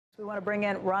We want to bring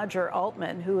in Roger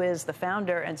Altman, who is the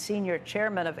founder and senior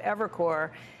chairman of Evercore.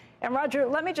 And Roger,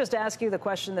 let me just ask you the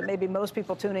question that maybe most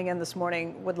people tuning in this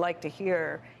morning would like to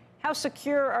hear. How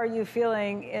secure are you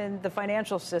feeling in the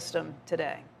financial system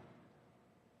today?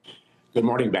 Good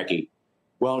morning, Becky.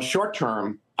 Well, short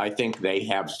term, I think they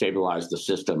have stabilized the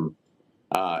system,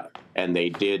 and they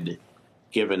did,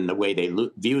 given the way they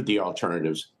viewed the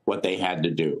alternatives, what they had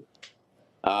to do.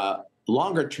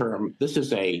 Longer term, this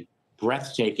is a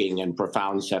breathtaking and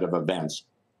profound set of events.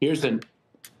 Here's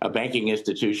a banking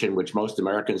institution which most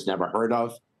Americans never heard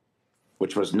of,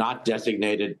 which was not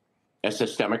designated as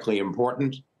systemically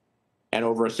important, and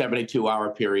over a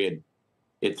 72-hour period,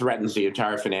 it threatens the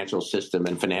entire financial system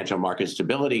and financial market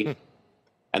stability.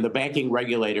 And the banking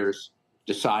regulators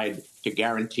decide to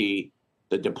guarantee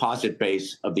the deposit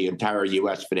base of the entire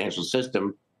U.S. financial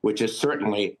system, which is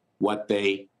certainly what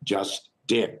they just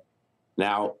did.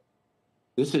 Now,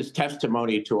 this is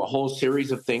testimony to a whole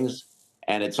series of things,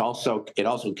 and it also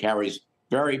carries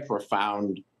very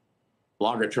profound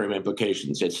longer-term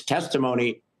implications. It's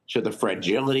testimony to the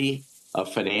fragility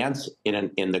of finance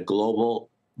in the global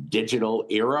digital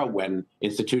era, when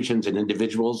institutions and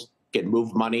individuals can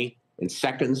move money in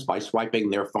seconds by swiping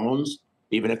their phones,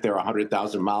 even if they're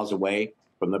 100,000 miles away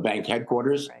from the bank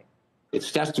headquarters. Right.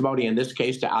 It's testimony in this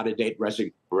case to out-of-date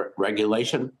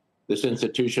regulation. This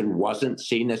institution wasn't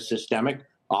seen as systemic.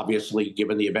 Obviously,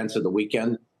 given the events of the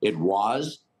weekend, it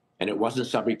was, and it wasn't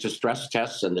subject to stress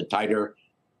tests and the tighter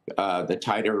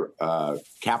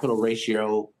capital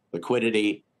ratio,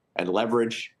 liquidity, and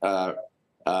leverage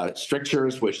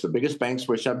strictures, which the biggest banks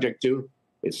were subject to.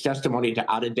 It's testimony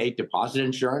to out-of-date deposit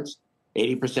insurance.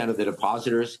 80% of the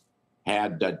depositors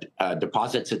had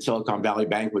deposits at Silicon Valley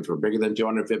Bank, which were bigger than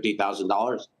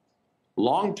 $250,000.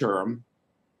 Long term,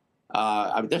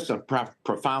 there's some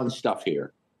profound stuff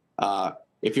here.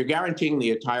 If you're guaranteeing the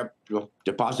entire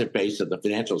deposit base of the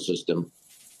financial system,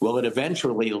 will it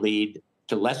eventually lead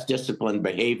to less disciplined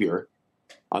behavior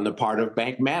on the part of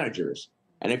bank managers?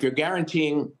 And if you're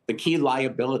guaranteeing the key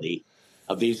liability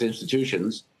of these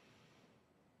institutions,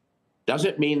 does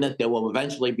it mean that there will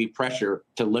eventually be pressure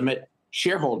to limit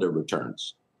shareholder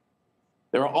returns?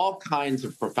 There are all kinds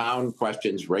of profound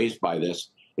questions raised by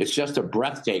this. It's just a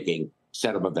breathtaking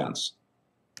set of events.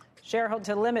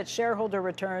 To limit shareholder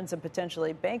returns and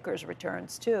potentially bankers'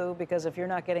 returns, too, because if you're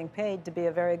not getting paid to be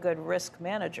a very good risk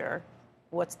manager,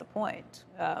 what's the point?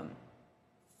 Well,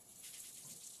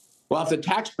 if the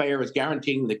taxpayer is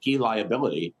guaranteeing the key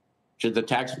liability, should the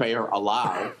taxpayer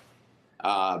allow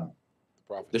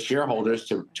the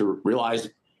shareholders to realize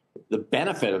the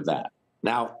benefit of that?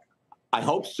 Now, I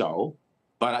hope so,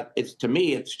 but to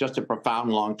me, it's just a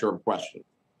profound long-term question.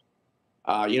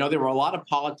 There were a lot of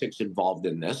politics involved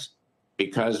in this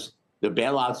because the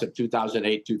bailouts of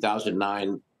 2008,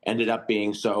 2009 ended up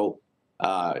being so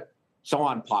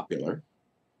unpopular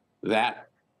that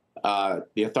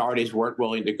the authorities weren't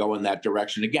willing to go in that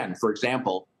direction again. For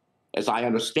example, as I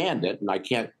understand it, and I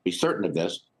can't be certain of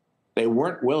this, they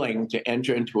weren't willing to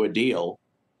enter into a deal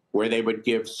where they would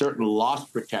give certain loss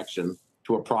protection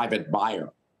to a private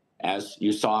buyer, as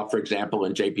you saw, for example,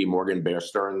 in J.P. Morgan Bear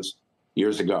Stearns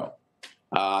years ago.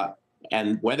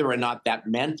 And whether or not that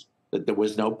meant that there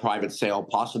was no private sale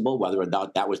possible, whether or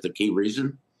not that was the key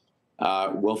reason,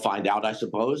 we'll find out, I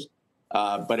suppose.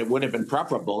 But it would have been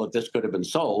preferable if this could have been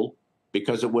sold,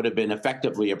 because it would have been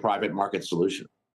effectively a private market solution.